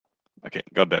Okay,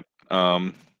 got that.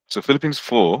 So Philippians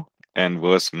 4 and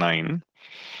verse 9,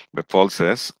 where Paul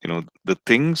says, the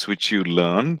things which you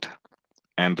learned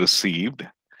and received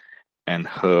and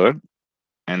heard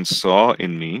and saw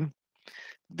in me,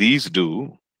 these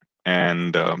do,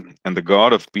 and the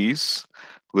God of peace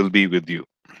will be with you.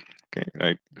 Okay,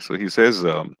 right. So he says,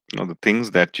 the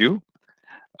things that you,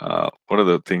 what are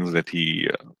the things that he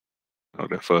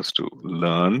refers to?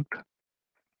 Learned,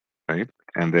 right,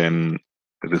 and then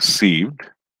received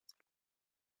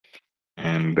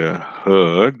and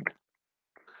heard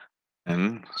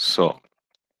and saw.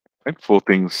 Right, four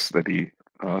things that he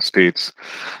states.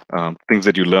 Things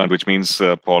that you learned, which means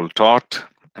Paul taught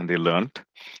and they learned.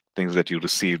 Things that you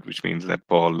received, which means that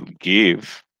Paul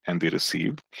gave and they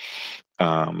received.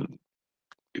 Um,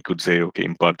 you could say, okay,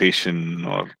 impartation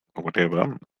or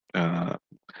whatever.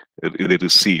 They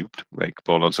received. Like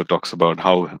Paul also talks about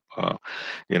how,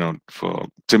 for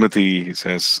Timothy, he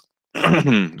says,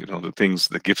 the things,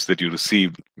 the gifts that you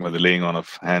received were the laying on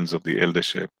of hands of the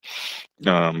eldership.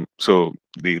 So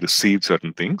they received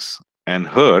certain things and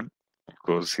heard, of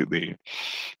course,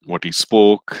 what he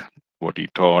spoke, what he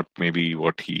taught, maybe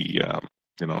what he,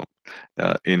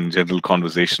 in general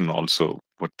conversation also,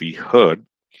 what we heard.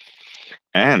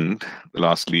 And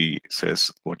lastly,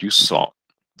 says what you saw,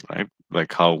 right?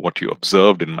 Like what you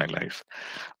observed in my life.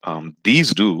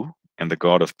 These do, and the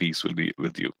God of peace will be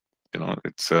with you.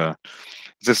 It's a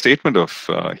statement of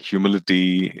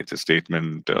humility. It's a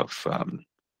statement of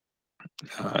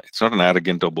it's not an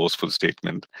arrogant or boastful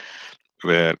statement.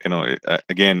 Where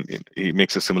again, he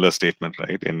makes a similar statement,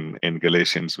 right, in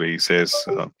Galatians, where he says,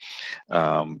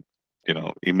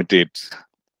 imitate,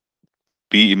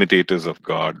 be imitators of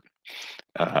God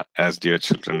as dear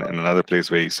children, and another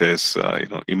place where he says,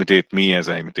 imitate me as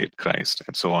I imitate Christ,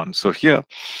 and so on. So here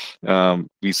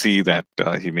we see that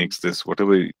he makes this,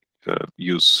 whatever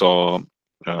you saw,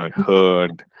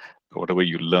 heard, whatever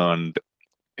you learned,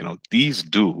 these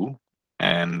do,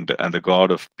 and the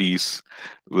God of peace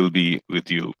will be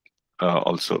with you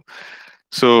also.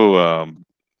 So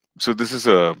so this is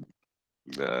a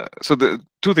so the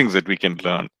two things that we can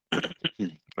learn,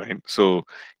 right? So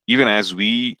even as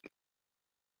we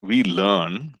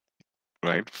learn,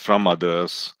 right, from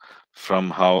others, from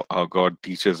how God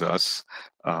teaches us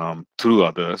through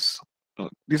others.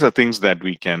 These are things that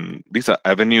these are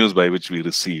avenues by which we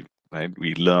receive, right?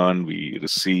 We learn, we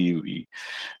receive, we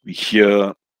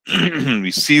hear,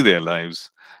 we see their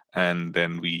lives, and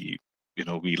then we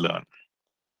learn.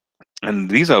 And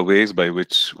these are ways by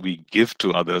which we give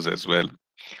to others as well,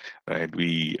 right?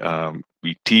 We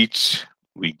teach,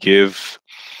 we give,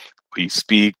 we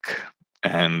speak,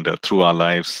 and through our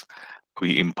lives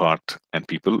we impart and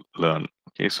people learn.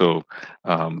 Okay, so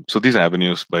these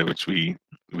avenues by which we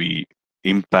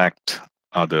impact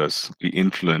others, we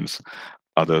influence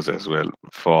others as well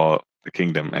for the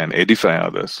kingdom and edify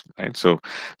others, right? So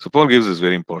Paul gives this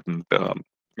very important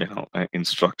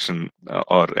instruction,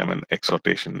 or I mean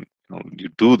exhortation. You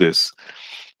do this,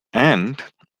 and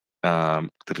the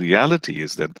reality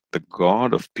is that the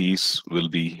God of peace will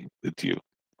be with you,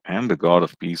 and the God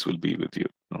of peace will be with you,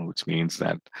 which means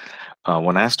that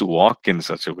one has to walk in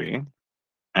such a way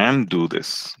and do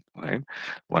this, right?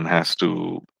 One has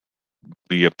to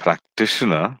be a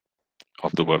practitioner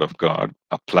of the Word of God,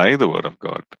 apply the Word of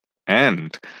God,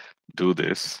 and do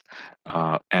this.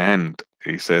 And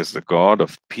he says, the God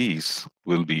of peace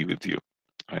will be with you.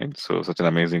 Right? So, such an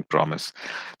amazing promise.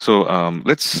 So,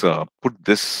 let's put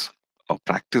this or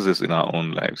practice this in our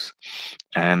own lives,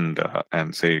 and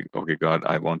say, okay, God,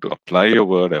 I want to apply your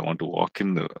word. I want to walk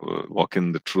in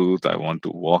the truth. I want to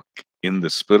walk in the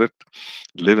Spirit,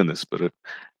 live in the Spirit,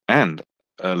 and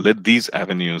let these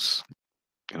avenues,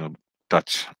 you know,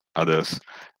 touch others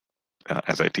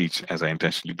as I teach, as I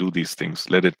intentionally do these things.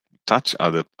 Let it touch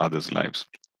others' lives,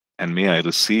 and may I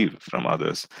receive from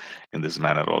others in this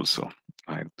manner also,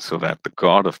 right? So that the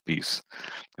God of peace,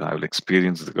 I will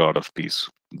experience the God of peace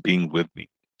being with me,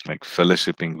 like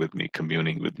fellowshipping with me,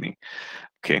 communing with me.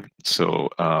 Okay, so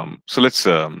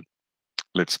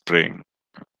let's pray.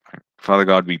 Father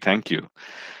God, we thank you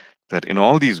that in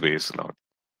all these ways,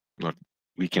 Lord,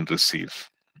 we can receive,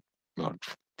 Lord,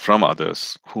 from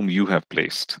others whom you have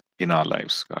placed in our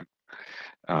lives, God,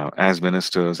 as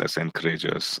ministers, as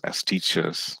encouragers, as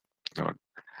teachers, Lord,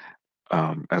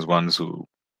 as ones who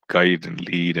guide and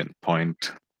lead and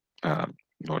point,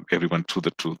 Lord, everyone to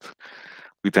the truth.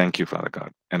 We thank you, Father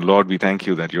God. And Lord, we thank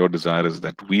you that your desire is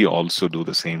that we also do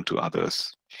the same to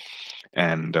others.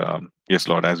 And yes,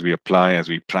 Lord, as we apply, as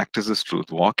we practice this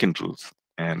truth, walk in truth,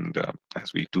 and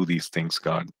as we do these things,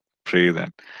 God, pray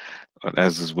that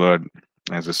as this word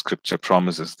as the scripture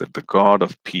promises, that the God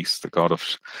of peace, the God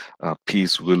of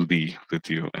peace will be with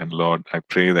you. And Lord, I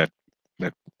pray that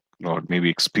Lord, may we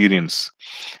experience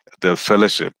the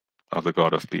fellowship of the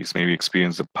God of peace. May we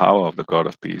experience the power of the God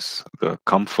of peace, the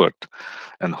comfort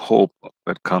and hope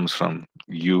that comes from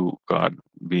you, God,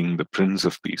 being the Prince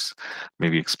of Peace. May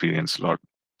we experience, Lord.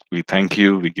 We thank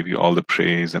you. We give you all the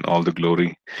praise and all the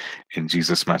glory. In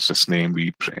Jesus' matchless name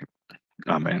we pray.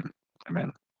 Amen.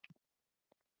 Amen.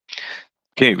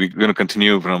 Okay, we're going to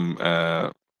continue from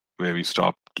where we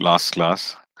stopped last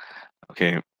class.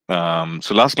 Okay,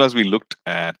 so last class we looked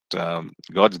at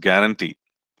God's guarantee.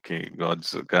 Okay,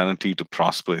 God's guarantee to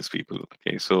prosper His people.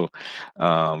 Okay, so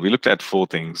we looked at four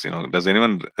things. Does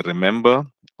anyone remember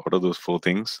what are those four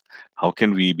things? How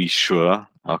can we be sure?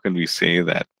 How can we say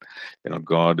that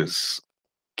God is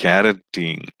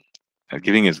guaranteeing,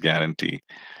 giving His guarantee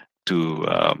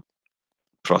to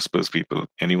prosper His people?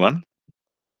 Anyone?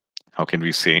 How can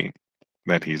we say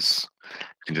that He's?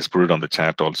 You can just put it on the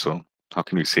chat also. How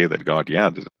can we say that God,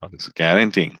 God is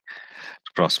guaranteeing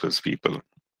to prosper His people?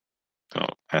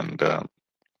 And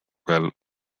well,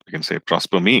 we can say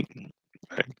prosper me.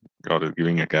 Right? God is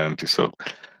giving a guarantee. So,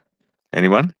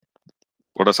 anyone?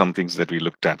 What are some things that we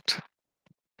looked at?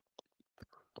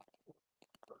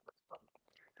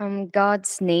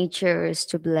 God's nature is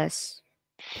to bless.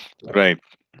 Right,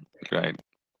 right.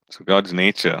 So God's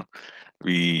nature.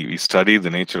 We study the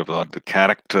nature of God, the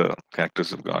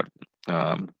characters of God.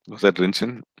 Was that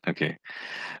Rinchin? Okay.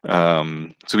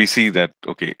 So we see that,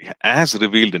 okay, as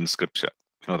revealed in Scripture.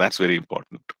 That's very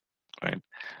important, right?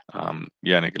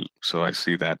 Yeah, Nikhil. So I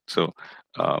see that. So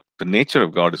the nature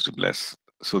of God is to bless.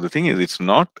 So the thing is, it's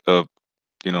not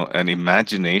an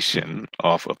imagination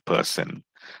of a person,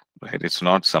 right? It's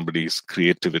not somebody's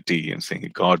creativity and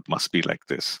saying God must be like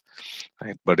this,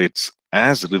 right? But it's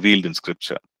as revealed in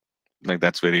Scripture. Like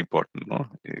that's very important. No?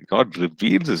 God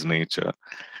reveals His nature,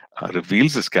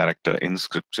 reveals His character in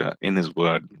Scripture, in His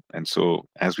Word, and so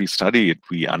as we study it,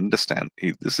 we understand,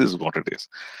 hey, this is what it is.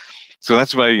 So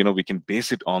that's why we can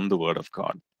base it on the Word of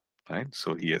God, right?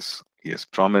 So He has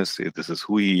promised, this is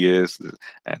who He is,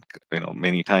 and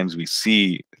many times we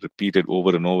see repeated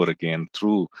over and over again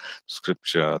through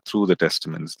Scripture, through the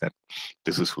Testaments, that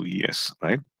this is who He is,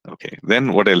 right? Okay.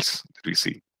 Then what else did we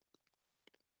see?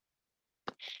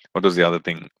 What was the other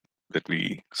thing that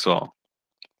we saw?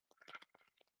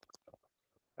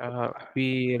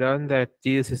 We learned that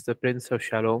Jesus is the Prince of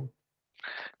Shalom.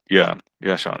 Yeah,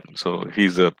 Sean. So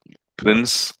He's a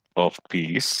Prince of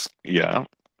Peace. Yeah,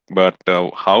 but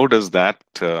how does that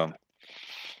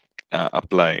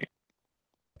apply?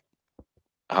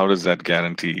 How does that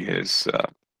guarantee His?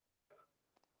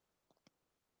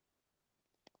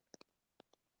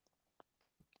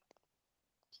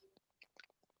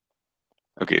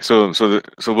 Okay, so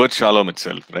word shalom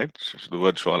itself, right? The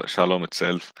word shalom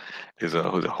itself is a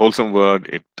wholesome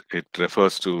word. It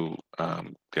refers to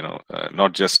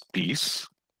not just peace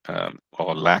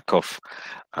or lack of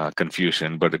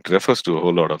confusion, but it refers to a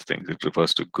whole lot of things. It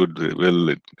refers to goodwill.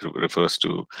 It refers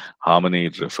to harmony.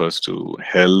 It refers to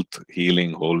health,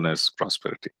 healing, wholeness,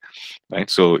 prosperity.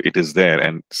 Right. So it is there,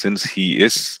 and since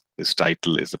his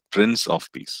title is the Prince of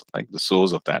Peace, like the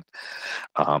source of that.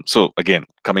 So again,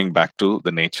 coming back to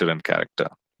the nature and character,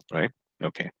 right?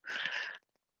 Okay.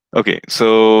 Okay.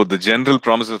 So the general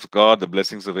promises of God, the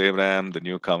blessings of Abraham, the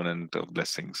new covenant of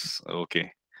blessings.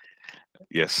 Okay.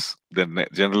 Yes. The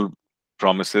general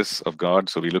promises of God.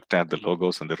 So we looked at the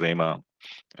logos and the rhema.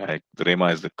 Right? The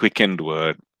rhema is the quickened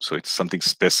word. So it's something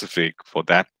specific for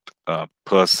that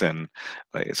person.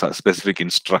 Right? It's a specific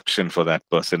instruction for that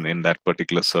person in that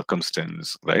particular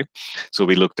circumstance, right? So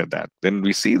we looked at that. Then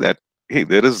we see that, hey,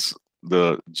 there is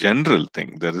the general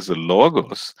thing. There is a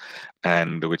logos,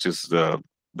 and which is the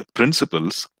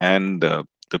principles, and the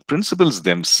principles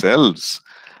themselves.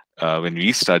 When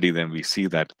we study them, we see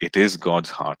that it is God's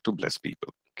heart to bless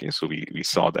people. Okay, so we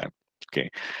saw that. Okay,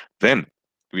 then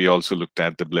we also looked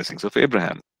at the blessings of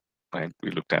Abraham. Right,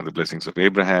 we looked at the blessings of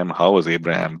Abraham. How was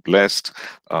Abraham blessed?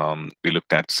 We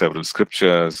looked at several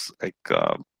scriptures, like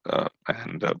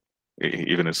and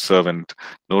even his servant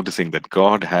noticing that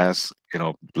God has,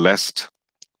 blessed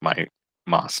my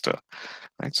master.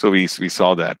 Right, so we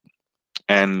saw that,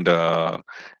 and the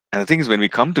thing is, when we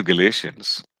come to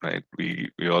Galatians, right,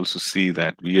 we also see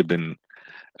that we have been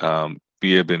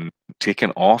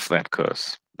taken off that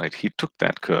curse. Right, He took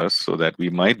that curse so that we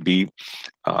might be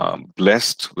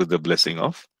blessed with the blessing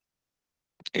of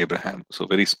Abraham. So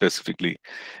very specifically,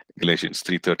 Galatians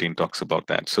 3:13 talks about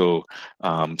that. So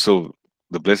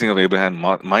the blessing of Abraham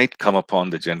might come upon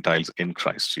the Gentiles in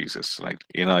Christ Jesus, right?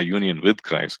 In our union with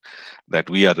Christ, that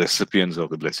we are recipients of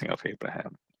the blessing of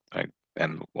Abraham, right?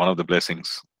 And one of the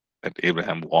blessings that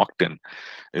Abraham walked in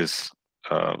is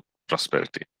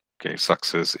prosperity, okay,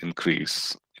 success,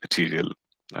 increase, material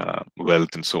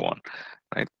wealth, and so on,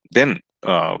 right? Then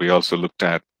we also looked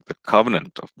at the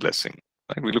covenant of blessing.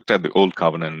 Right? We looked at the old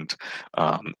covenant,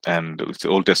 and which the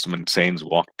Old Testament saints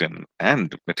walked in,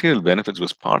 and material benefits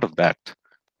was part of that,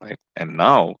 right? And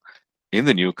now in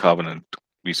the new covenant,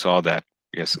 we saw that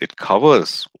yes, it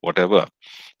covers whatever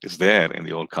is there in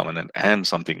the old covenant and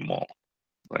something more,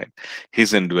 right?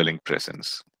 His indwelling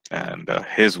presence and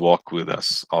his walk with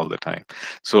us all the time.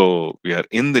 So we are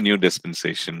in the new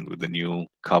dispensation with the new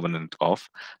covenant of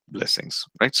blessings,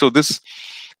 right? So this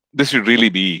should really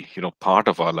be, part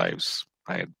of our lives,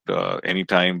 right?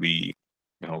 Anytime we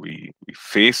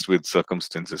faced with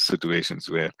circumstances, situations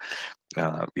where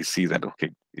we see that, okay,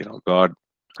 God,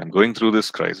 I'm going through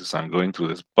this crisis, I'm going through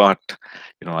this, but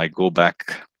I go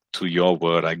back to your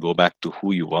word, I go back to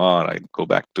who you are, I go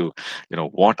back to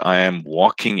what I am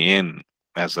walking in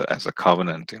as a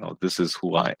covenant. This is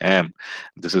who I am,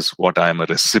 this is what I am a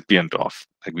recipient of.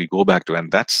 Like, we go back to,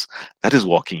 and that is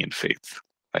walking in faith,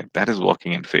 right? That is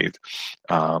walking in faith,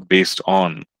 based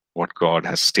on what God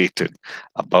has stated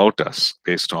about us,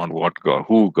 based on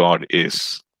who God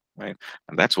is, right?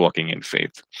 And that's walking in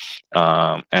faith,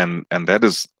 and that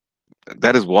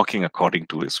is walking according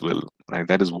to His will, right?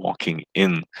 That is walking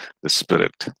in the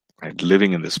Spirit, right?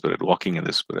 Living in the Spirit, walking in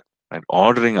the Spirit, right?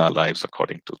 Ordering our lives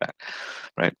according to that,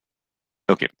 right?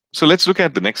 Okay, so let's look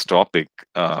at the next topic.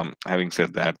 Having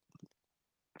said that,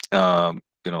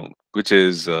 which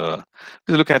is let's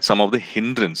look at some of the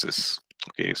hindrances.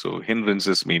 Okay, so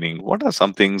hindrances meaning, what are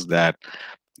some things that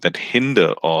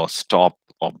hinder or stop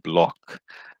or block,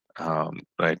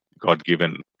 right,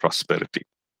 God-given prosperity.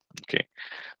 Okay,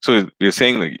 so we're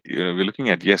saying that, we're looking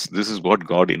at, yes, this is what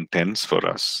God intends for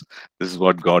us. This is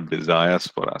what God desires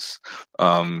for us.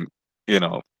 Um, you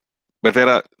know,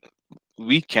 but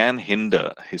we can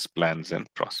hinder His plans and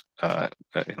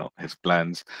His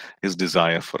plans, His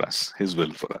desire for us, His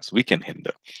will for us. We can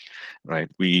hinder, right?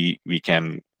 We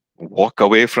can walk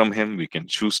away from Him. We can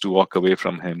choose to walk away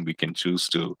from Him. We can choose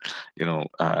to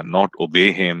not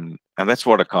obey Him. And that's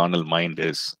what a carnal mind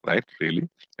is, right? Really,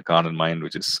 a carnal mind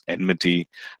which is enmity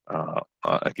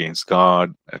against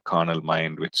God, a carnal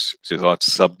mind which does not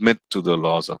submit to the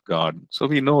laws of God. So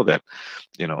we know that,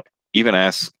 even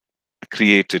as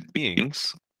created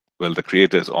beings, well, the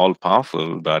Creator is all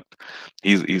powerful, but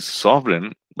he's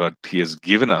sovereign, but He has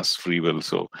given us free will.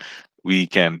 So we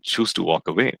can choose to walk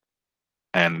away,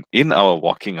 and in our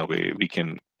walking away, we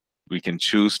can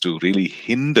choose to really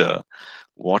hinder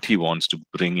what He wants to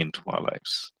bring into our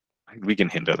lives. Right? We can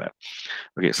hinder that.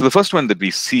 Okay, so the first one that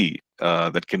we see,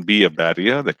 that can be a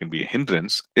barrier, that can be a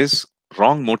hindrance, is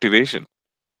wrong motivation.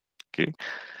 Okay,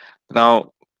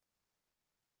 now,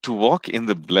 to walk in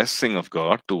the blessing of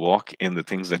God, to walk in the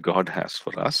things that God has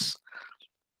for us,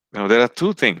 there are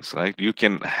two things, right? You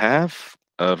can have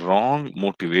a wrong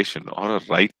motivation or a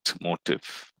right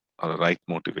motive or a right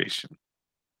motivation,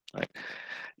 right?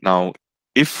 Now,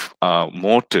 if our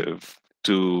motive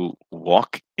to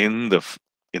walk in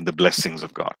the blessings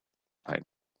of God, right?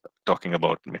 Talking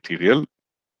about material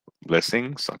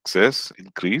blessing, success,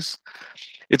 increase,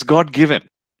 it's God given.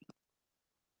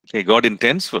 Okay, God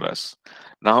intends for us.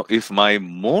 Now, if my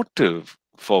motive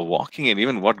for walking in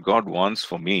even what God wants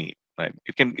for me, right?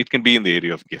 It can be in the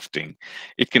area of gifting,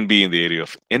 it can be in the area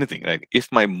of anything, right?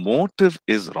 If my motive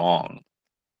is wrong,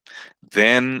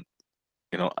 then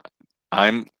you know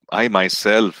I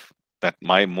myself, that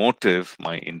my motive,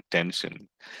 my intention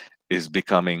is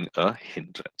becoming a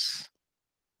hindrance,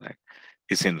 right?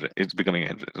 It's becoming a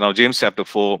hindrance. Now, James chapter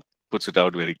 4 puts it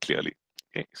out very clearly.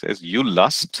 Okay? It says, you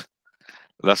lust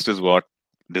is what?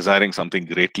 Desiring something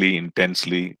greatly,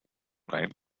 intensely,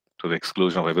 right? To the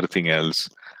exclusion of everything else.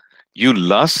 You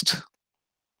lust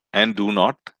and do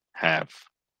not have.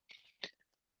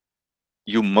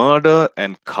 You murder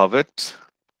and covet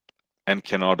and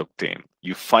cannot obtain.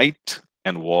 You fight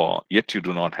and war, yet you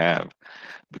do not have,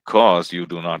 because you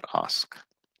do not ask.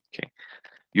 Okay.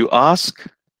 You ask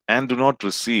and do not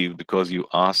receive, because you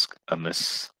ask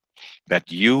amiss,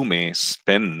 that you may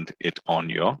spend it on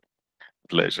your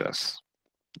pleasures.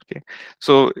 Okay.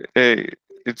 So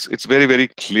it's very, very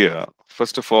clear.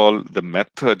 First of all, the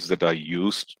methods that are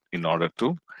used in order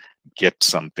to get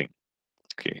something.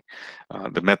 Okay.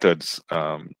 The methods,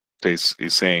 is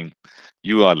saying,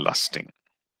 you are lusting.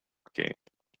 Okay.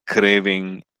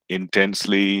 Craving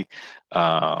intensely, you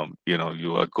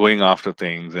are going after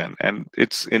things, and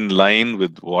it's in line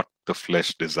with what the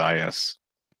flesh desires.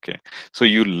 Okay, so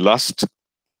you lust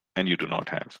and you do not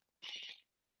have.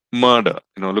 Murder,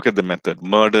 look at the method: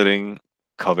 murdering,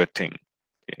 coveting.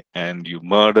 Okay? And you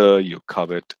murder, you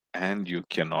covet, and you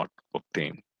cannot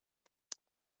obtain.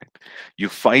 You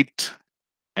fight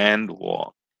and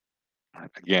war.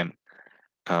 Again,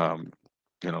 um,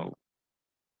 you know,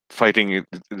 fighting,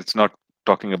 it's not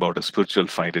talking about a spiritual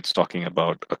fight, it's talking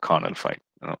about a carnal fight.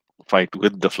 Fight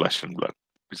with the flesh and blood,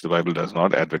 which the Bible does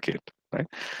not advocate. Right?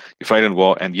 You fight in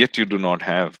war, and yet you do not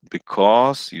have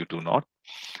because you do not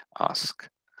ask.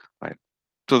 Right?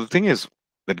 So the thing is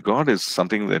that God is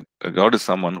God is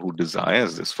someone who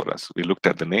desires this for us. We looked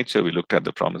at the nature, we looked at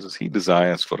the promises. He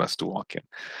desires for us to walk in,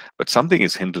 but something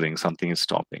is hindering, something is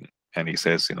stopping, and He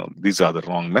says, these are the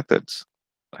wrong methods.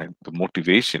 Right? The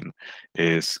motivation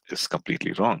is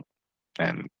completely wrong,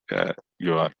 and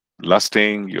you are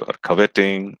lusting, you are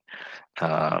coveting,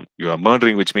 you are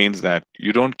murdering, which means that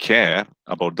you don't care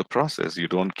about the process, you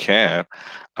don't care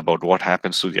about what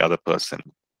happens to the other person,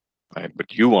 right?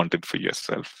 But you want it for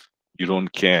yourself. You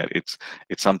don't care. It's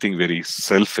something very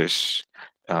selfish.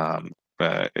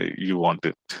 You want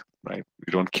it, right?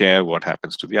 You don't care what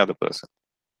happens to the other person,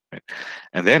 right?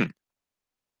 And then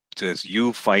it says,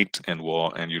 "You fight and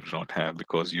war, and you do not have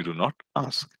because you do not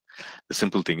ask." The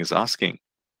simple thing is asking.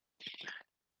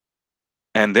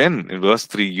 And then in verse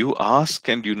 3, you ask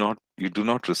and you do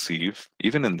not receive.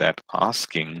 Even in that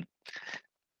asking,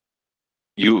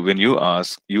 when you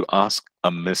ask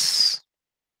amiss.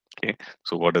 Okay,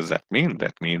 so what does that mean?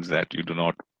 That means that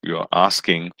you're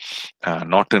asking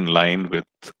not in line with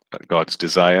God's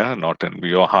desire,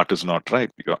 your heart is not right.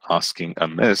 You're asking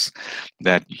amiss,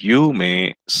 that you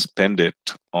may spend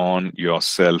it on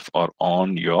yourself or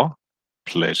on your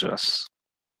pleasures.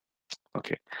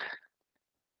 Okay,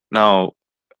 now,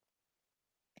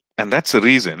 and that's the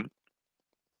reason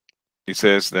he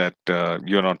says that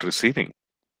you're not receiving,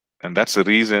 and that's the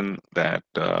reason that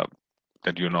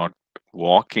you're not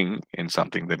walking in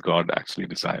something that God actually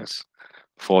desires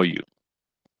for you,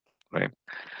 right?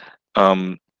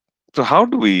 Um, so how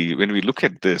do we, when we look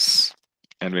at this,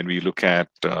 and when we look at,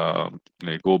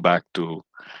 go back to,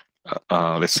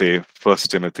 let's say,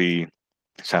 First Timothy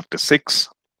chapter 6,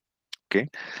 okay?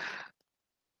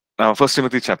 Now, First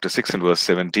Timothy chapter 6 and verse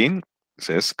 17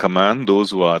 says, "Command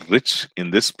those who are rich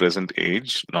in this present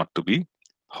age not to be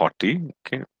haughty."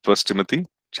 Okay, First Timothy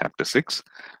chapter 6,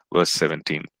 verse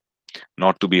 17.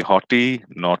 "Not to be haughty,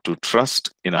 not to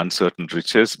trust in uncertain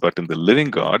riches, but in the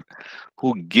living God,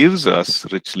 who gives us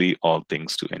richly all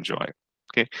things to enjoy."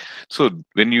 Okay, so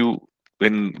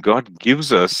when God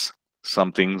gives us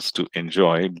some things to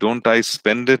enjoy, don't I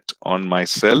spend it on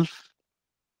myself?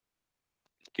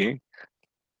 Okay,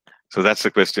 so that's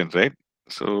the question, right?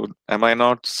 So am I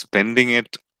not spending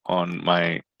it on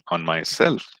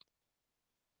myself?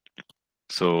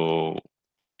 So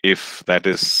if that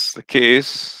is the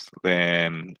case,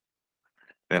 then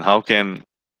how can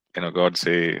God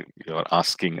say you're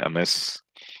asking amiss,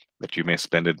 that you may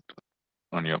spend it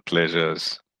on your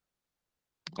pleasures?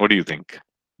 What do you think?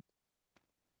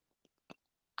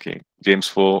 Okay, James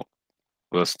 4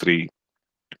 verse 3,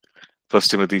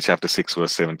 First Timothy chapter 6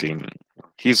 verse 17.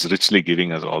 He's richly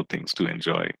giving us all things to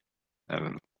enjoy.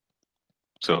 And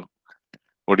so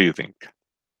what do you think?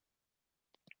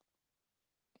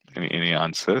 Any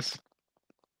answers?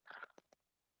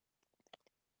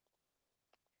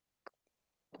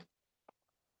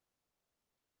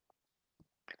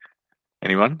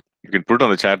 Anyone? You can put it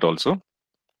on the chat also.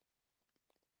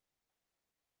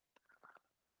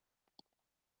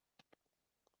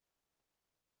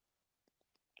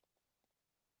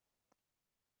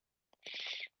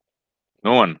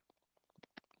 No one.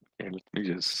 Okay, let me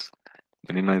just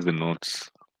minimize the notes.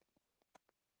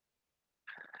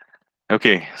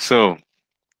 Okay, so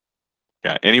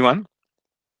yeah, anyone?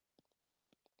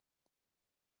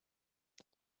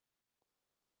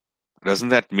 Doesn't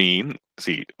that mean,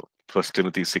 see, First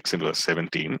Timothy 6 and verse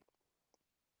 17,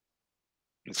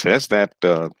 it says that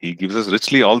he gives us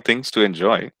richly all things to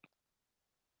enjoy.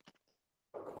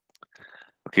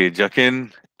 Okay,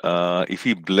 Jakin, if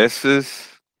he blesses,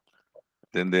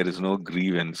 then there is no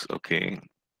grievance. Okay,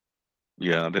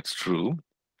 yeah, that's true.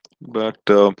 But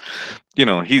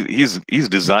he's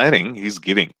desiring, he's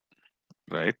giving,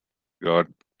 right?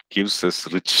 God gives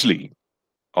us richly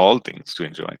all things to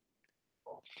enjoy.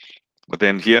 But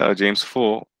then here, James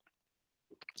 4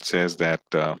 says that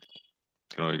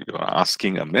you're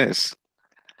asking amiss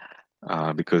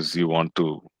because you want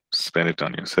to spend it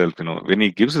on yourself. When he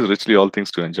gives us richly all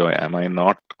things to enjoy, am I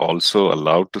not also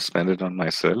allowed to spend it on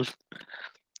myself?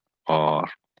 Or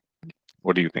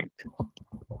what do you think?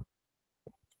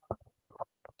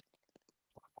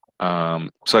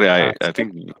 Sorry, I So,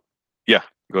 think, yeah,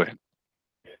 go ahead.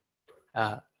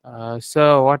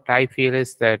 so what I feel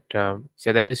is that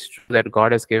so that is true that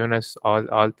God has given us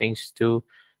all things to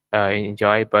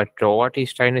enjoy, but what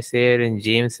he's trying to say here in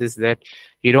James is that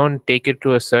you don't take it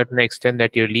to a certain extent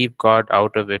that you leave God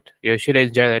out of it. You should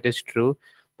enjoy, that is true,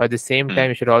 but at the same Hmm. time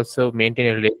you should also maintain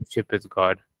a relationship with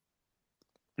God.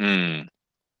 Hmm.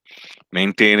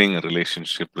 Maintaining a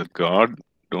relationship with God.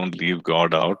 Don't leave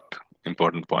God out.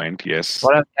 Important point. Yes.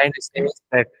 What I'm trying to say is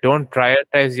that don't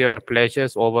prioritize your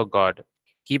pleasures over God.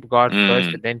 Keep God first,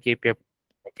 Hmm. and then keep your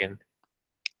second.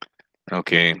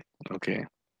 Okay. Okay.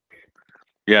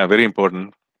 Yeah, very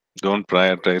important. Don't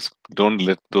prioritize. Don't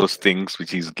let those things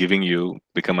which He's giving you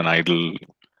become an idol.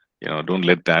 Don't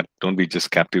let that. Don't be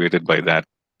just captivated by that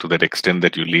to that extent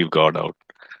that you leave God out.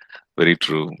 Very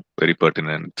true. Very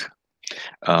pertinent.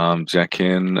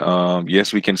 Jackin,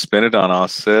 yes, we can spend it on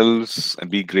ourselves and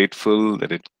be grateful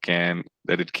that it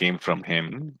came from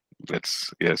Him.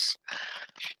 That's yes.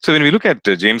 So when we look at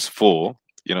James 4,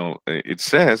 it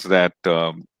says that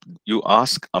you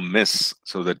ask amiss.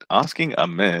 So that asking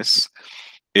amiss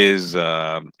is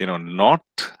uh,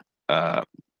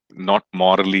 not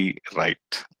morally right.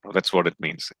 That's what it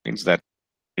means. It means that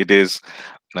it is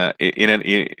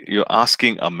you're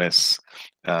asking amiss,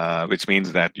 which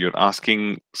means that you're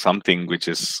asking something which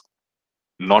is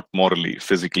not morally,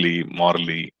 physically,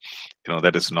 morally,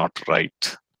 that is not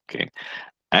right. Okay,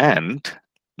 and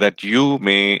that you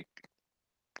may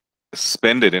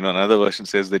spend it. Another version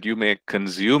says that you may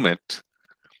consume it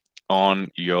on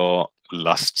your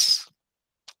lusts.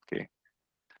 Okay,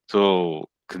 so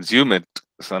consume it,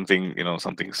 something,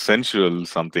 something sensual,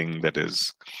 something that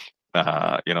is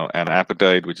an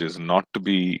appetite which is not to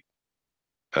be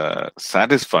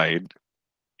satisfied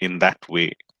in that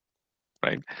way,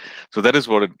 right? So that is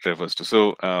what it refers to.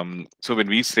 So when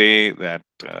we say that,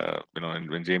 and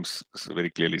when James very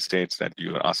clearly states that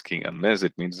you are asking amiss,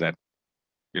 it means that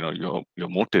your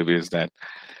motive is that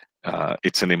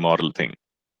it's an immoral thing.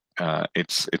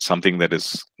 It's something that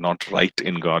is not right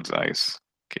in God's eyes.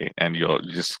 Okay, and you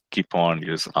just keep on,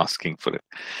 you're just asking for it.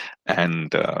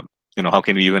 And how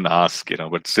can we even ask?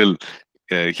 But still,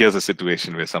 here's a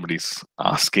situation where somebody's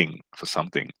asking for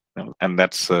something, and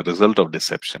that's a result of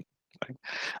deception. Right?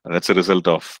 And that's a result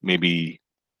of maybe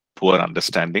poor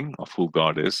understanding of who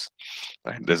God is.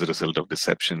 Right? There's a result of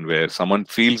deception where someone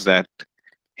feels that,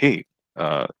 hey,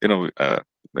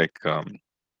 like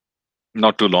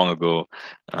not too long ago,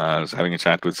 I was having a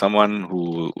chat with someone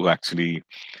who actually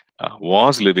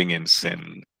was living in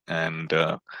sin and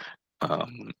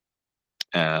um,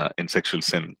 in sexual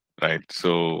sin, right?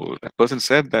 So that person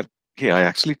said that, hey, I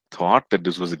actually thought that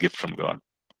this was a gift from God,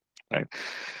 right?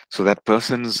 So that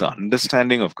person's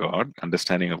understanding of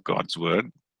God's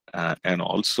word, and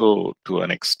also to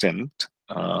an extent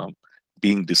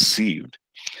being deceived,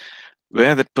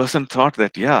 where that person thought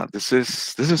that, yeah, this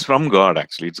is from God.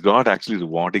 Actually, it's God actually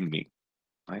rewarding me,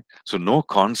 right? So no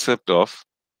concept of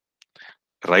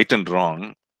right and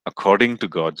wrong according to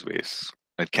God's ways.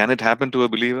 Right? Can it happen to a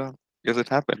believer? Yes, it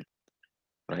happened,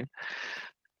 right?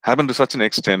 Happened to such an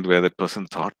extent where that person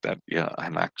thought that, yeah,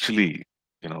 I'm actually,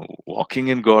 walking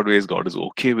in God ways. God is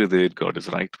okay with it. God is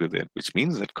right with it, which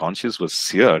means that conscience was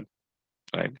seared,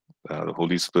 right? The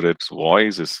Holy Spirit's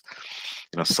voice is,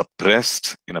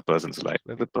 suppressed in a person's life,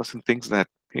 where the person thinks that,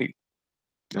 hey,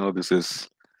 this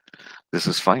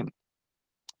is fine.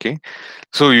 Okay,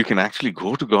 so you can actually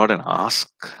go to God and ask,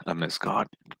 Miss God,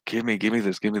 give me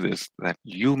this, that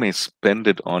you may spend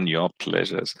it on your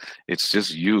pleasures. It's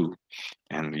just you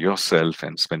and yourself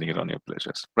and spending it on your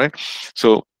pleasures, right?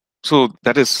 So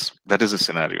that is a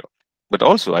scenario. But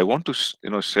also I want to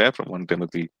share from 1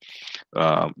 Timothy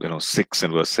 6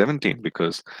 and verse 17,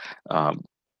 because um,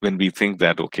 when we think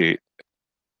that, okay,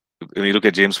 when we look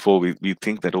at James 4, we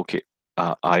think that, okay,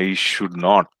 I should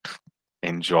not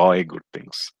enjoy good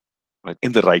things, right,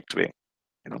 in the right way,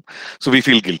 you know so we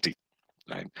feel guilty,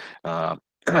 right? uh,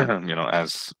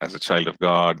 as a child of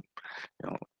God, you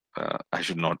know I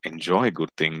should not enjoy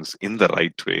good things in the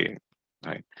right way,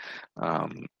 right?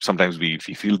 Sometimes we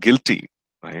feel guilty,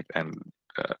 right? And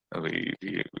we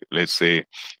let's say,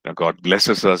 God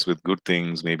blesses us with good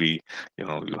things. Maybe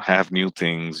you have new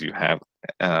things, you have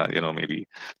maybe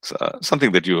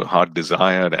something that your heart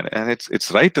desired, and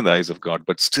it's right in the eyes of God,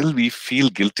 but still we feel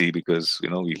guilty because we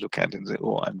look at it and say,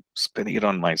 oh, I'm spending it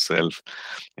on myself.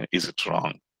 Is it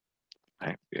wrong?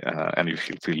 Right? And you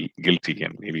feel guilty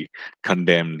and maybe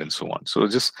condemned and so on. So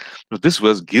just this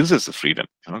verse gives us the freedom.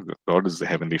 God is the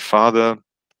Heavenly Father.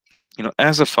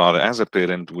 As a father, as a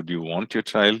parent, would you want your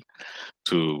child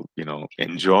to,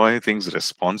 enjoy things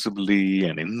responsibly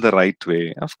and in the right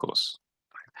way? Of course.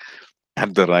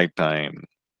 At the right time,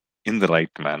 in the right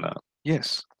manner.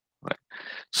 Yes. Right.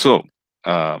 So,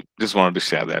 just wanted to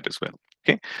share that as well.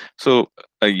 Okay. So,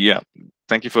 yeah,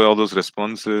 thank you for all those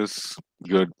responses.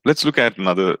 Good. Let's look at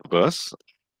another verse.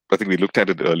 I think we looked at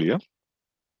it earlier.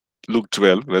 Luke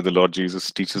 12, where the Lord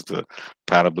Jesus teaches the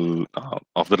parable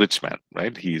of the rich man.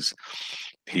 Right. He's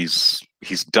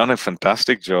done a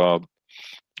fantastic job.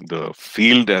 The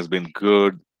field has been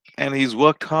good, and he's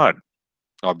worked hard.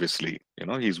 Obviously,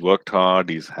 he's worked hard.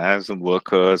 He's has some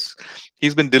workers.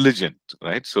 He's been diligent,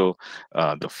 right? So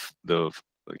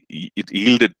it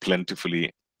yielded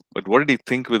plentifully. But what did he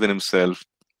think within himself?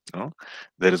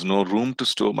 There is no room to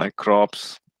store my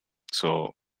crops,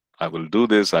 so I will do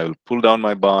this. I will pull down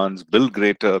my barns, build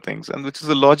greater things, and which is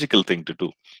a logical thing to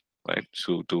do, right?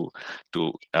 So to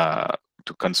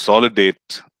to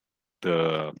consolidate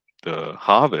the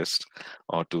harvest,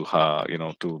 or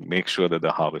to make sure that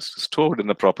the harvest is stored in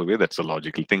the proper way. That's a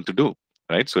logical thing to do,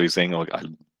 right? So he's saying, oh,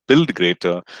 I'll build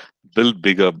greater, build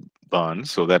bigger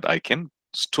barns so that I can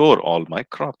store all my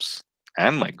crops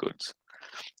and my goods.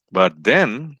 But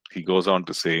then he goes on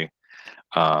to say,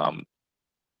 um,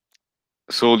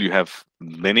 soul, you have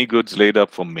many goods laid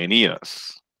up for many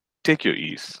years. Take your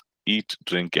ease, eat,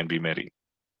 drink, and be merry,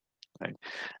 right?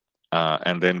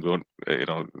 And then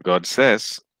God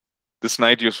says, this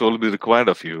night your soul will be required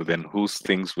of you. Then whose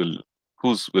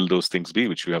will those things be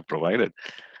which you have provided?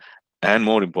 And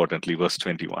more importantly, verse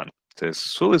 21 says,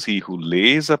 so is he who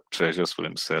lays up treasures for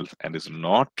himself and is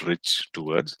not rich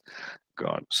towards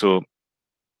God. So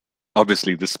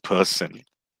obviously, this person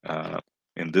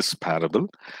in this parable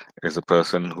is a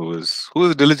person who is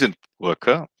a diligent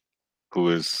worker,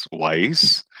 who is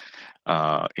wise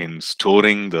in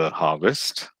storing the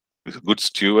harvest, is a good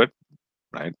steward,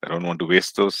 right? I don't want to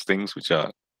waste those things which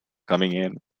are coming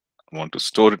in. I want to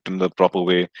store it in the proper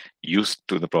way, used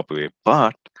to the proper way.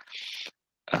 But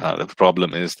the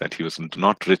problem is that he was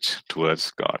not rich towards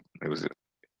God.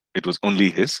 It was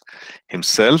only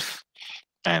himself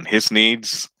and his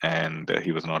needs, and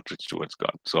he was not rich towards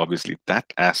God. So obviously that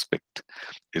aspect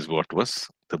is what was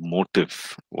the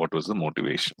motive, what was the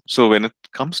motivation. So when it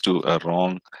comes to a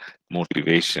wrong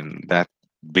motivation, that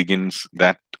becomes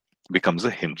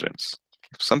a hindrance,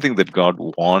 something that God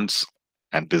wants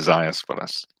and desires for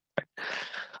us. Right?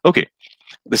 Okay,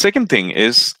 the second thing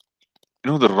is,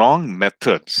 the wrong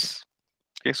methods.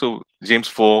 Okay, so James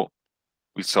 4,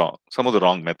 we saw some of the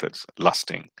wrong methods: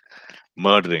 lusting,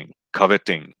 murdering,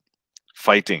 coveting,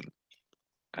 fighting,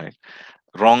 right?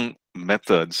 Wrong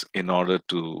methods in order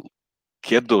to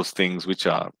get those things which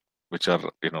are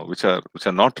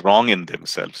not wrong in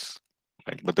themselves,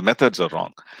 right? But the methods are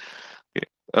wrong. Okay.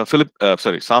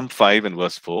 Psalm 5 and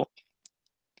verse 4.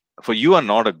 For you are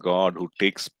not a God who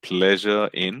takes pleasure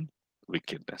in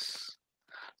wickedness,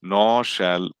 nor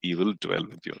shall evil dwell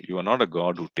with you. You are not a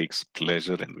God who takes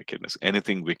pleasure in wickedness.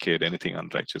 Anything wicked, anything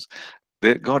unrighteous,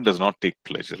 God does not take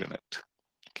pleasure in it.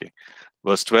 Okay.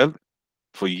 Verse 12.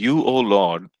 For you, O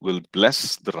Lord, will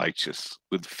bless the righteous.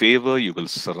 With favor you will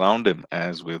surround him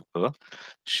as with a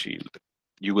shield.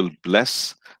 You will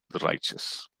bless the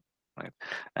righteous. Right?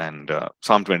 And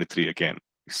Psalm 23, again,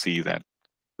 you see that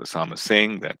the psalmist is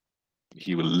saying that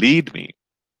he will lead me,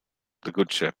 the good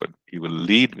shepherd, he will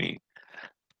lead me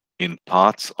in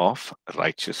paths of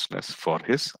righteousness for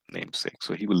his name's sake.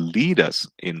 So he will lead us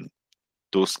in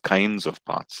those kinds of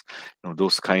paths,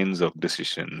 those kinds of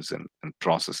decisions and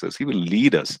processes. He will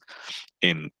lead us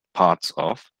in paths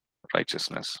of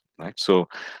righteousness, right? So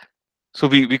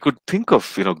we could think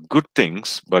of good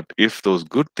things, but if those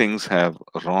good things have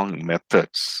wrong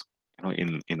methods,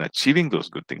 in achieving those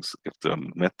good things, if the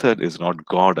method is not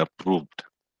God approved,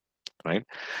 right,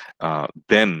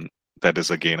 then that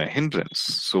is again a hindrance.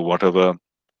 So whatever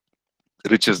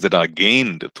riches that are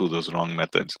gained through those wrong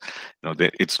methods,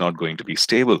 it's not going to be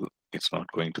stable. It's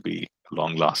not going to be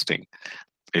long lasting.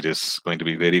 It is going to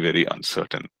be very, very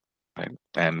uncertain, right?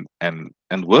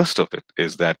 And worst of it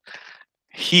is that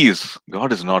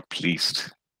God is not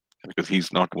pleased, because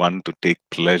he's not one to take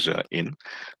pleasure in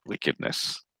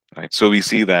wickedness, right? So we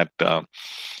see that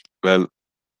well,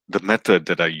 the method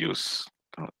that I use,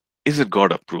 is it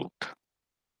God approved,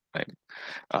 right?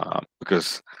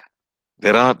 Because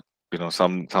there are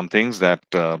some things that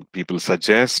people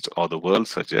suggest, or the world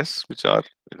suggests, which are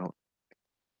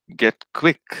get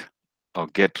quick or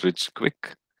get rich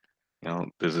quick.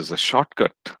 This is a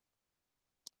shortcut.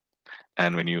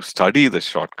 And when you study the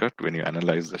shortcut, when you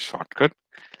analyze the shortcut,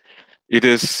 it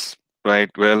is, right,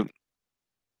 well,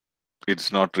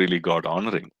 it's not really God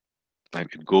honoring. Right?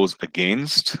 It goes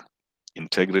against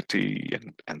integrity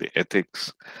and the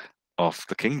ethics of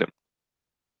the kingdom,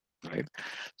 right?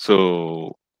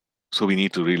 So we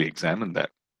need to really examine that.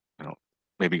 You know,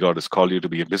 maybe God has called you to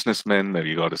be a businessman.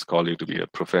 Maybe God has called you to be a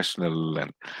professional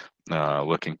and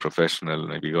working professional.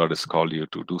 Maybe God has called you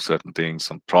to do certain things,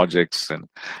 some projects, and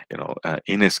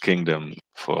in His kingdom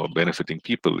for benefiting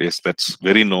people. Yes, that's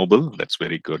very noble. That's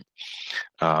very good.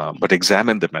 But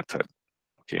examine the method.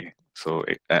 Okay, so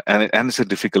and it's a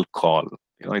difficult call.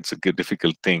 It's a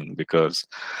difficult thing because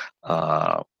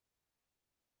uh,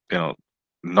 you know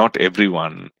not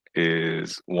everyone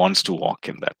is wants to walk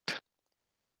in that.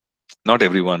 Not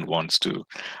everyone wants to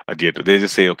adhere to. They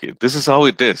just say, okay, this is how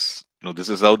it is. This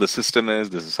is how the system is.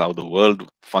 This is how the world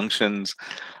functions.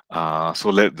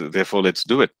 Therefore, let's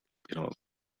do it. You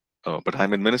know, but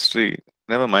I'm in ministry.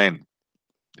 Never mind.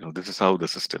 This is how the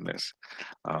system is.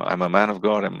 I'm a man of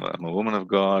God. I'm a woman of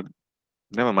God.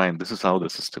 Never mind. This is how the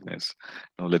system is.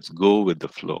 Let's go with the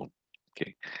flow.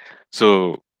 Okay.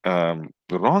 So the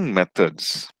wrong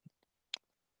methods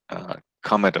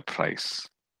come at a price.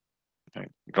 Right?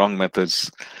 Wrong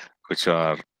methods which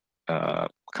are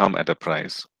come at a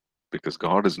price because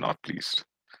God is not pleased.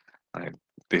 Right?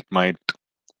 It might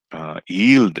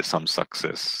yield some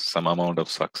success, some amount of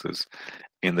success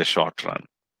in the short run,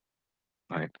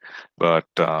 right? But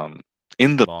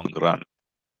in the long run,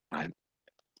 right,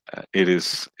 it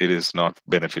is not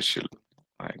beneficial.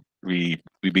 Right? We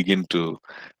begin to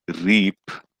reap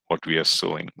what we are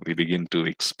sowing. We begin to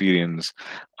experience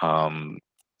um,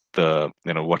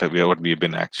 what we've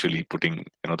been actually putting,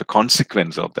 the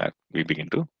consequence of that we begin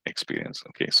to experience.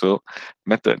 Okay, so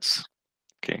methods.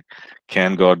 Okay,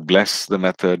 can God bless the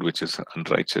method which is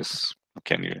unrighteous?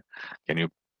 Can you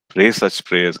pray such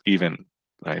prayers even?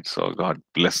 Right, so God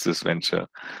bless this venture.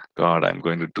 God, I'm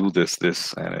going to do this,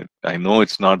 and I know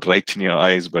it's not right in your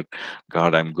eyes, but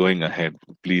God, I'm going ahead.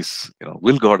 Please,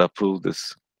 will God approve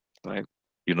this? Right,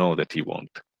 you know that He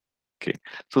won't. Okay,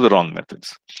 so the wrong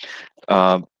methods.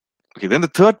 Uh, Okay, then the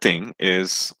third thing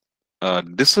is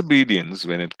disobedience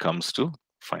when it comes to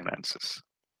finances.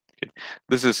 Okay.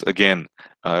 This is again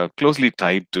closely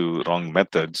tied to wrong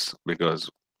methods because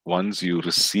once you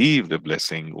receive the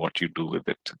blessing, what you do with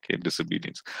it. Okay,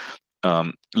 disobedience.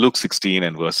 Luke 16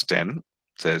 and verse 10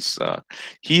 says,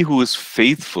 "He who is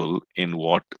faithful in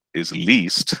what is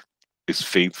least is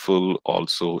faithful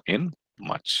also in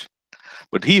much.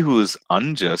 But he who is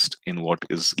unjust in what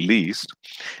is least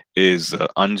is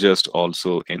unjust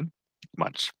also in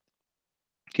much."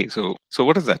 Okay, so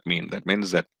what does that mean? That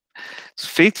means that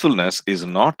faithfulness is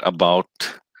not about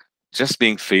just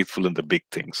being faithful in the big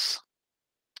things.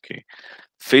 Okay,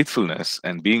 faithfulness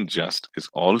and being just is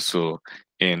also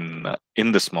in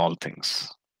the small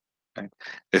things, right?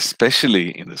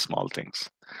 Especially in the small things,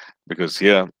 because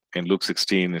here in Luke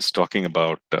 16 is talking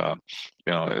about the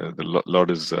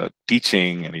Lord is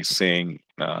teaching, and He's saying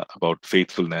about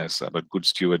faithfulness, about good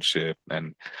stewardship,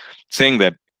 and saying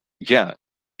that, yeah,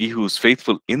 he who's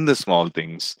faithful in the small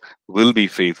things will be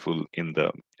faithful in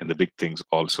the big things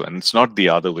also, and it's not the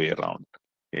other way around.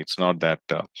 It's not that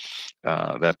that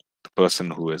the person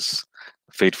who is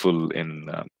faithful in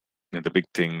the big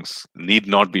things need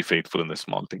not be faithful in the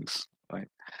small things, right?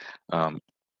 Um,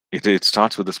 it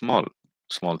starts with the small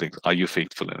things. Are you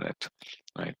faithful in it,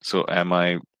 right? So am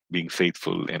I being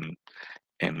faithful in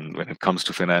when it comes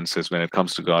to finances, when it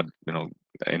comes to God,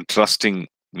 entrusting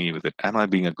me with it? Am I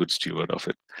being a good steward of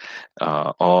it,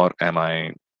 or am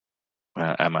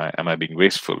I being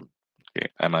wasteful? Okay,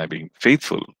 am I being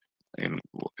faithful in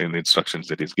in the instructions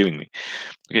that He's giving me?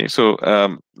 Okay, so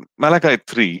Malachi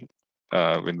 3.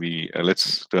 When we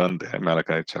let's turn there.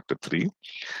 Malachi chapter 3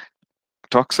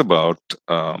 talks about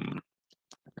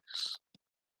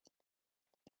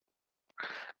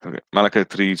okay, Malachi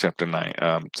 3 chapter 9,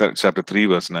 chapter 3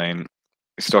 verse 9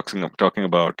 is talking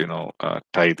about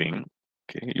tithing.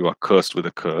 Okay, you are cursed with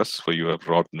a curse, for you have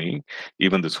robbed me,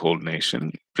 even this whole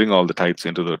nation. Bring all the tithes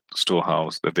into the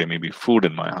storehouse, that there may be food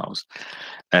in my house.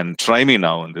 And try me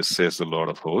now in this, says the Lord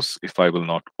of hosts, if I will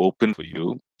not open for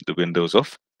you the windows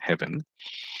of heaven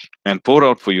and pour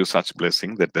out for you such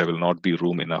blessing that there will not be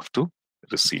room enough to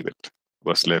receive it.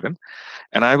 Verse 11,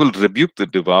 and I will rebuke the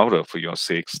devourer for your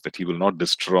sakes, that he will not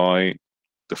destroy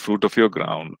the fruit of your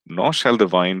ground, nor shall the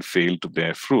vine fail to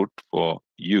bear fruit for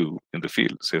you in the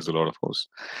field, says the Lord of hosts.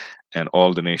 And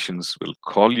all the nations will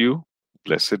call you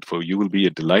blessed, for you will be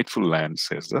a delightful land,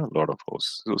 says the Lord of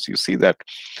hosts. So you see that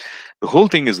the whole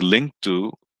thing is linked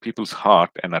to people's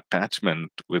heart and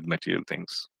attachment with material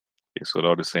things. Okay, so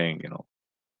Lord is saying,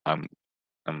 I'm,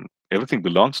 everything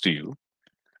belongs to you,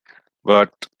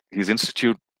 but He's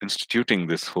instituting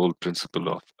this whole principle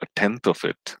of a tenth of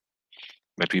it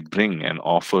that we bring and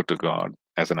offer to God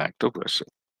as an act of worship.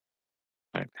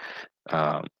 Right?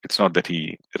 It's not that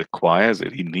he requires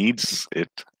it; he needs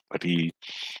it, but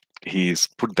he's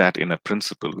put that in a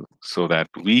principle so that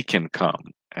we can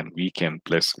come and we can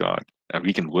bless God and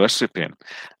we can worship Him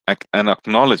and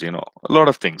acknowledge, a lot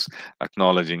of things,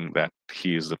 acknowledging that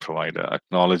He is the provider,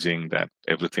 acknowledging that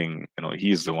everything,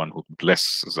 He is the one who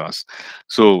blesses us.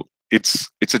 So it's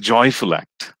a joyful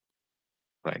act,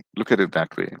 right? Look at it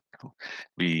that way.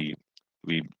 We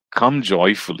we come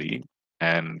joyfully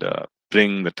and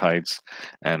bring the tithes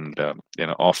and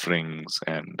offerings,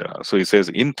 and so he says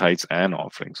in tithes and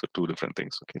offerings, so two different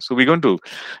things. Okay, so we're going to,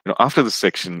 after this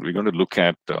section, we're going to look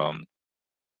at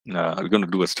we're going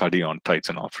to do a study on tithes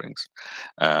and offerings,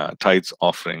 tithes,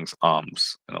 offerings,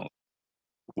 alms.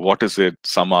 What is it?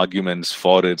 Some arguments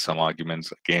for it, some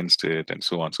arguments against it, and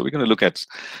so on. So we're going to look at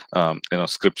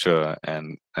scripture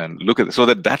and look at it so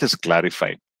that is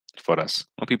clarified for us.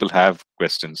 People have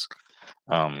questions.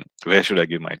 Where should I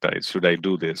give my tithes? Should I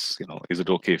do this? Is it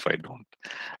okay if I don't?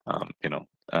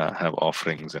 Have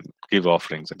offerings and give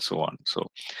offerings and so on.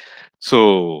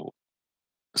 So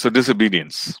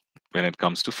disobedience when it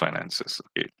comes to finances.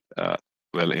 Okay.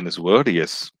 Well, in His Word, he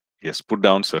has put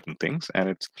down certain things,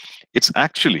 and it's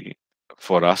actually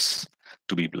for us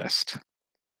to be blessed.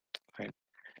 Right?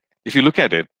 If you look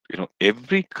at it,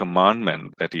 every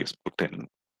commandment that He has put in,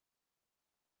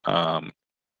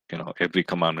 every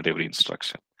commandment, every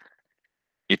instruction,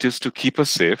 it is to keep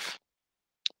us safe.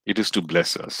 It is to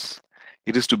bless us.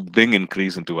 It is to bring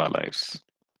increase into our lives.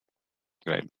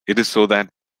 Right? It is so that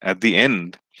at the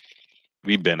end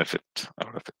we benefit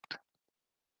out of it.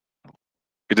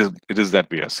 It is that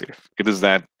we are safe. It is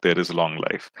that there is long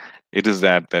life. It is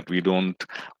that we don't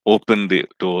open the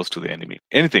doors to the enemy.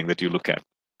 Anything that you look at.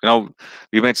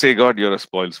 We might say, God, you're a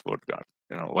spoiled sport, God.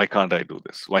 Why can't I do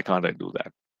this? Why can't I do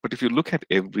that? But if you look at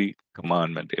every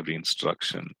commandment, every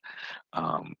instruction,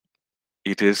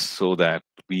 it is so that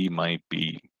we might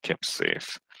be kept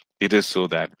safe. It is so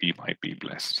that we might be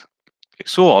blessed. Okay.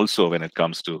 So also when it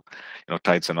comes to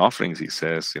tithes and offerings, he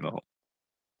says,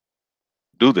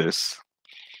 do this.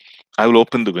 I will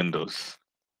open the windows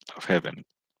of heaven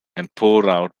and pour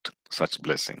out such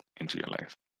blessing into your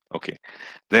life. Okay.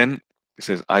 Then he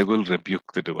says, I will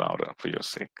rebuke the devourer for your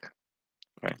sake.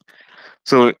 Right.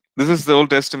 So this is the Old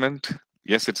Testament.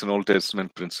 Yes, it's an Old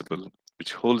Testament principle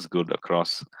which holds good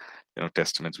across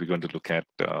testaments. We're going to look at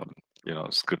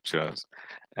scriptures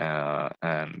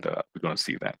and we're going to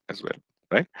see that as well.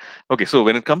 Right. Okay. So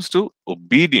when it comes to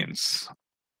obedience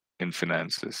in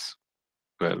finances,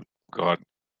 well, God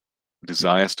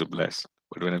desires to bless,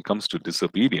 but when it comes to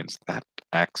disobedience, that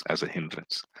acts as a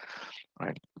hindrance,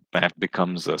 right? That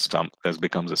becomes a stump, that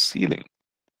becomes a ceiling,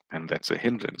 and that's a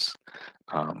hindrance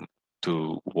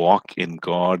to walk in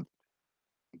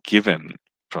God-given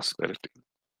prosperity.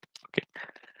 Okay.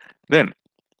 Then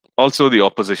also the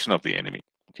opposition of the enemy.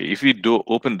 Okay, if we do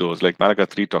open doors, like Malachi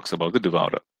 3 talks about the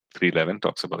devourer, 3:11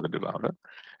 talks about the devourer,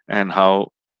 and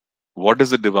what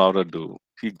does the devourer do?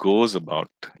 He goes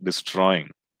about destroying.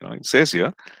 It says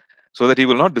here, so that he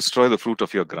will not destroy the fruit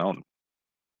of your ground,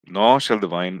 nor shall the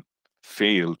vine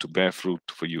fail to bear fruit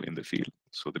for you in the field.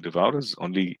 So the devourer's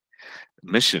only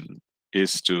mission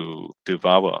is to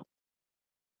devour,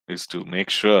 is to make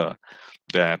sure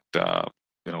that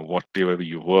whatever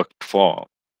you worked for,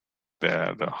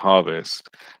 the harvest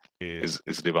is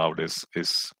devoured, is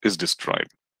destroyed.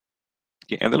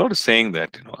 Okay. And the Lord is saying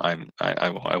that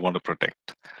I want to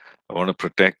protect. I want to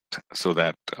protect so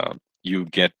that you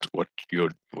get what you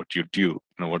due,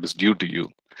 what is due to you,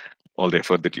 all the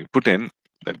effort that you put in,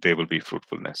 that there will be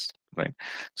fruitfulness, right?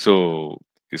 So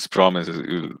His promise is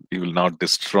He will not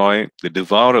destroy, the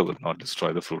devourer will not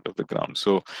destroy the fruit of the ground.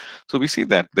 So we see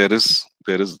that there is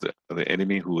the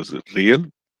enemy who is real,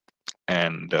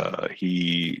 and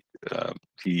his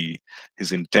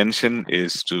intention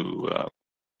is to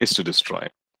destroy.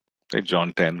 Right?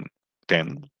 John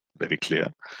 10:10, very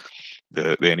clear.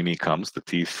 The enemy comes, the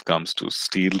thief comes to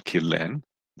steal, kill, and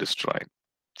destroy.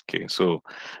 Okay, so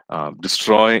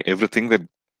destroy everything that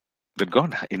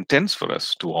God intends for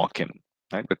us to walk in.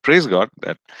 Right? But praise God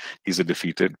that He's a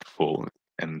defeated foe,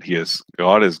 and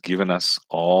God has given us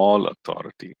all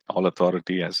authority. All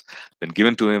authority has been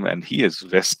given to Him, and He has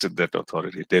vested that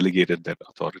authority, delegated that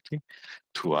authority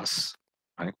to us,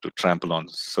 right? To trample on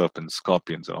serpents,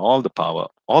 scorpions, and all the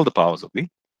powers of the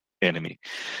enemy.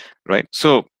 Right?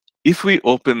 So if we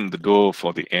open the door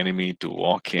for the enemy to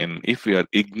walk in, if we are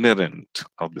ignorant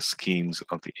of the schemes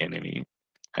of the enemy,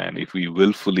 and if we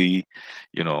willfully,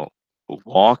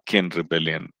 walk in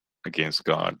rebellion, against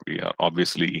God, we are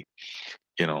obviously,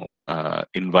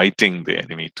 inviting the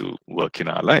enemy to work in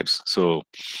our lives. So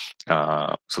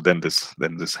then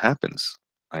this happens,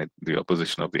 right? The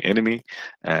opposition of the enemy,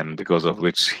 and because of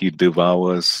which he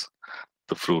devours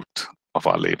the fruit of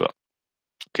our labor.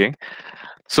 Okay,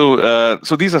 so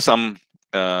these are some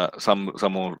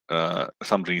more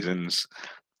some reasons.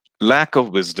 Lack of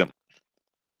wisdom.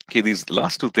 Okay, these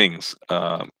last two things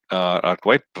are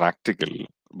quite practical,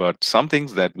 but some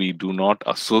things that we do not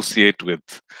associate with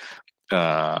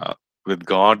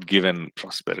God-given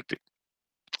prosperity.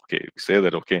 Okay, we say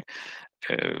that, okay,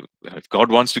 if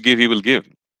God wants to give, He will give,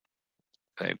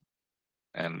 right?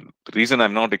 And the reason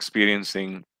I'm not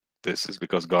experiencing this is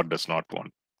because God does not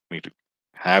want me to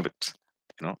have it.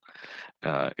 You know,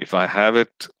 if I have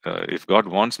it, if God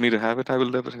wants me to have it, I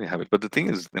will definitely have it. But the thing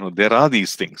is, there are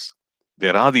these things,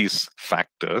 there are these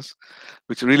factors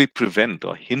which really prevent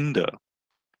or hinder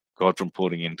God from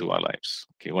pouring into our lives.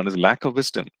 Okay, one is lack of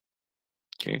wisdom.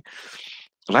 Okay,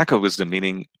 lack of wisdom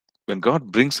meaning when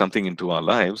God brings something into our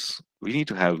lives, we need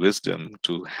to have wisdom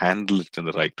to handle it in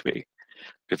the right way.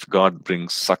 If God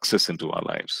brings success into our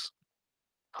lives,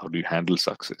 how do you handle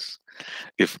success?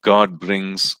 If God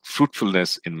brings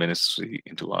fruitfulness in ministry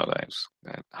into our lives,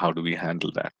 how do we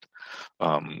handle that?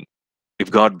 Um,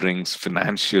 if God brings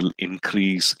financial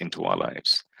increase into our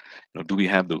lives, do we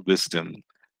have the wisdom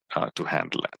to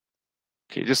handle that?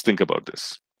 Okay, just think about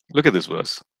this. Look at this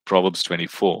verse, Proverbs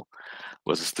 24,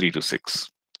 verses 3 to 6.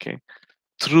 Okay,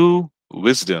 through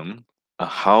wisdom, a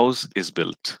house is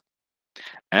built,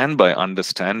 and by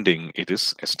understanding, it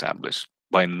is established.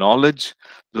 By knowledge,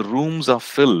 the rooms are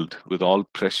filled with all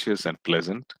precious and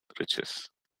pleasant riches.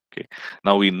 Okay,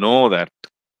 now we know that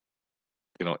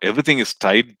everything is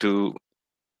tied to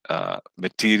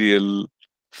material,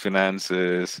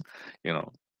 finances. You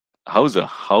know, how is a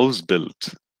house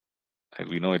built? And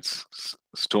we know it's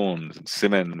stones and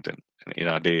cement, and in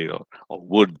our day, or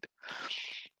wood.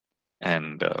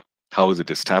 And how is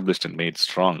it established and made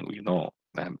strong? We know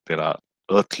that there are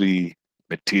earthly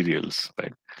materials,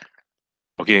 right?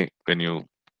 Okay, when you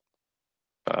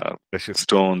precious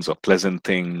stones or pleasant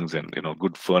things, and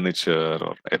good furniture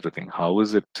or everything, how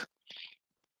is it?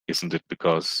 Isn't it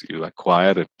because you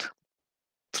acquire it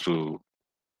through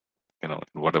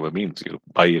whatever means you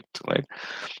buy it, right?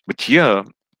 But here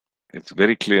it's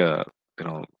very clear.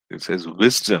 It says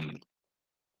wisdom,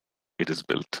 it is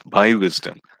built by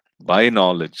wisdom, by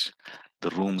knowledge, the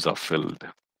rooms are filled.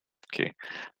 Okay,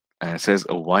 and it says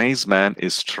a wise man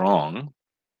is strong,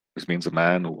 which means a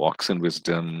man who walks in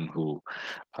wisdom, who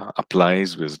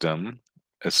applies wisdom,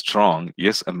 is strong.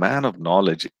 Yes, a man of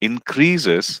knowledge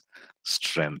increases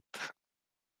strength.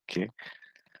 Okay,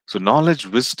 so knowledge,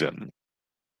 wisdom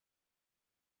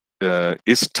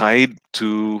is tied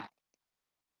to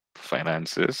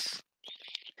finances,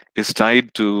 is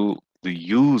tied to the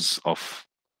use of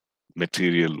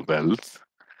material wealth,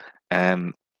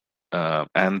 and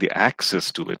the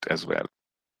access to it as well.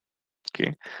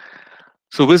 Okay,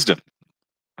 so wisdom,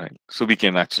 right? So we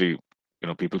can actually,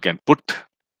 people can put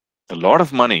a lot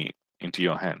of money into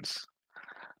your hands,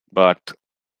 but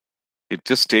it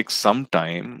just takes some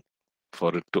time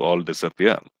for it to all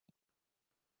disappear,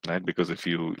 right? Because if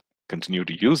you continue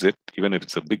to use it, even if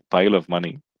it's a big pile of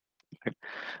money, right,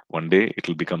 one day it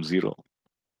will become zero,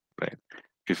 right?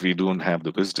 If we don't have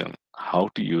the wisdom how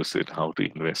to use it, how to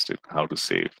invest it, how to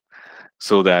save,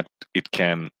 so that it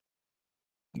can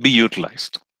be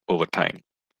utilized over time,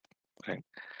 right?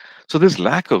 So this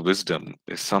lack of wisdom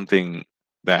is something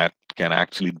that can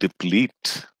actually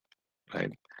deplete,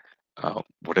 right?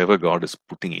 Whatever God is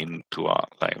putting into our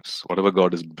lives, whatever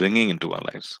God is bringing into our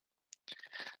lives.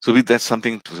 So that's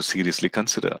something to seriously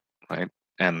consider, right?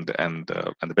 And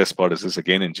the best part is this,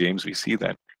 again in James we see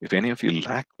that if any of you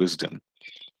lack wisdom,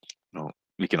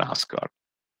 we can ask God,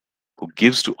 who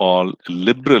gives to all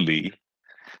liberally,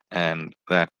 and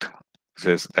that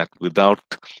says that without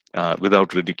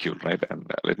ridicule, right?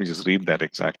 And let me just read that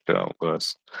exact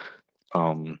verse.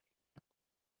 Um,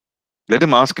 Let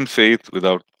him ask in faith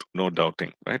without no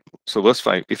doubting, right? So verse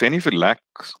 5, if any of you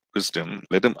lacks wisdom,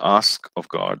 let him ask of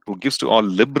God, who gives to all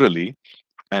liberally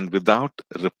and without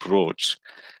reproach,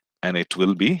 and it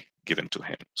will be given to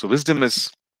him. So wisdom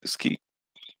is key.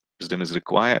 Wisdom is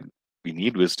required. We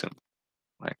need wisdom,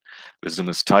 right? Wisdom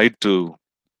is tied to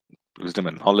wisdom,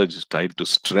 and knowledge is tied to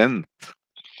strength,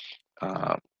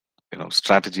 uh,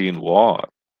 strategy in war,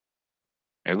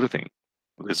 everything.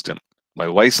 Wisdom. By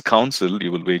wise counsel,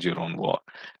 you will wage your own war.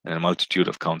 And a multitude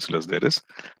of counselors, there is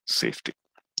safety.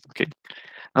 Okay.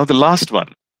 Now, the last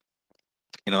one,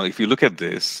 if you look at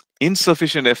this,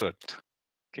 insufficient effort.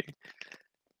 Okay.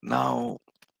 Now,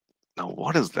 Now,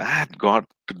 what has that got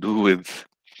to do with,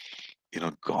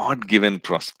 God-given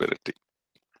prosperity?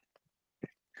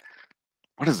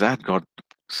 What has that got?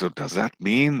 So does that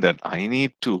mean that I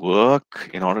need to work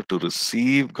in order to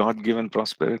receive God-given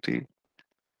prosperity?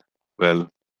 Well,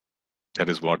 that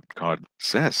is what God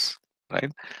says,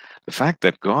 right? The fact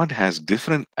that God has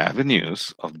different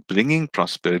avenues of bringing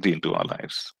prosperity into our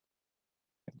lives.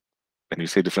 When we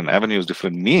say different avenues,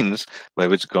 different means by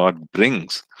which God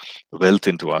brings wealth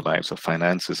into our lives or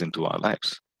finances into our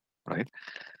lives, right?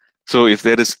 So if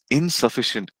there is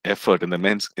insufficient effort in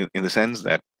the sense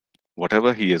that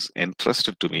whatever He has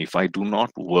entrusted to me, if I do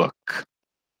not work,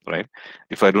 right?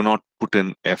 If I do not put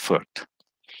in effort,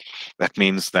 that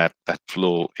means that that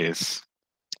flow is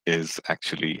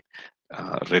actually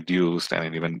reduced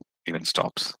and even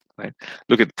stops. Right?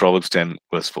 Look at Proverbs 10,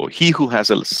 verse 4. He who has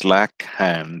a slack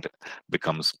hand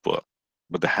becomes poor,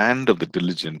 but the hand of the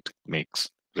diligent makes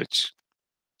rich.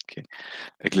 Okay.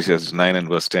 Ecclesiastes 9 and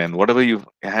verse 10. Whatever your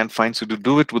hand finds you to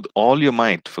do it with all your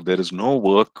might, for there is no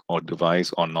work or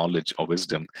device or knowledge or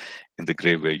wisdom in the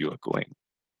grave where you are going.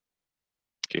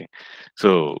 Okay.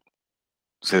 So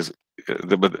says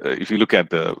but if you look at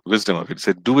the wisdom of it, it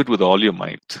said, do it with all your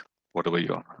might, whatever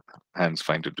your hands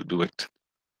find you to do it.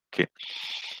 Okay.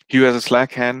 He who has a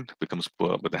slack hand becomes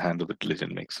poor, but the hand of the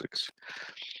diligent makes rich.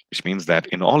 Which means that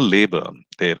in all labor,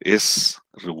 there is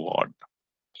reward.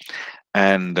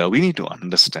 And we need to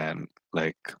understand,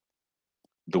 like,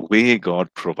 the way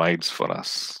God provides for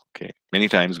us. Okay. Many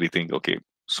times we think, okay,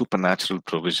 supernatural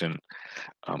provision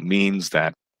means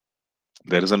that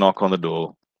there is a knock on the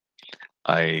door.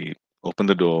 I open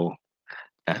the door,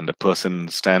 and a person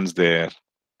stands there,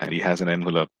 and he has an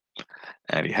envelope,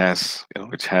 and he has,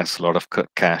 which has a lot of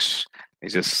cash.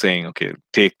 He's just saying, okay,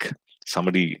 take,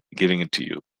 somebody giving it to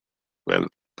you. Well,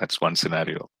 that's one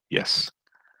scenario. Yes,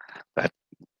 that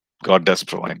God does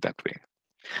provide that way.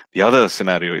 The other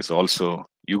scenario is also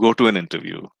you go to an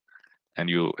interview and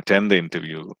you attend the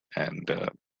interview, and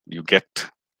you get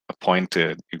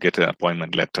appointed, you get an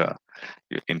appointment letter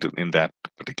in that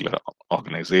particular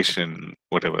organization,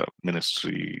 whatever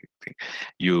ministry thing.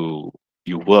 You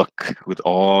work with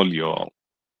all your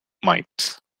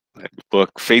might, right?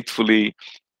 Work faithfully,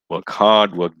 work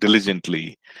hard, work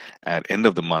diligently. At end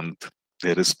of the month,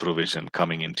 there is provision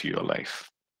coming into your life,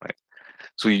 right?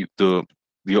 So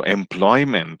your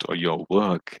employment or your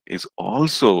work is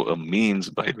also a means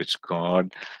by which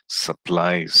God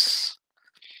supplies,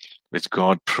 which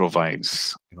God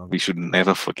provides. We should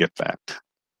never forget that,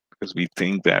 because we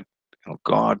think that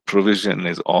God provision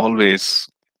is always,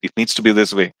 it needs to be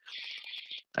this way.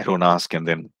 I don't ask and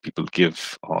then people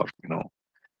give, or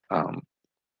um,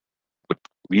 but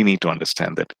we need to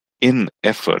understand that in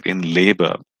effort, in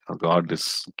labor, God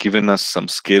has given us some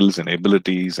skills and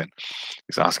abilities, and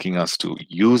is asking us to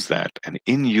use that. And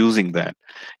in using that,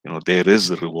 there is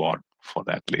a reward for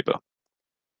that labor.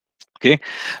 Okay,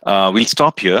 we'll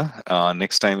stop here.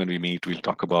 Next time when we meet, we'll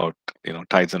talk about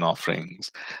tithes and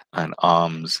offerings and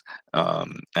alms,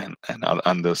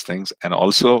 and those things. And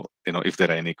also, if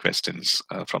there are any questions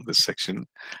from this section,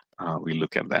 we'll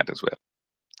look at that as well.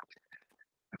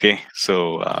 Okay,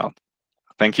 so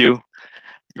thank you.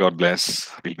 God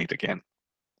bless. We'll meet again.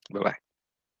 Bye bye.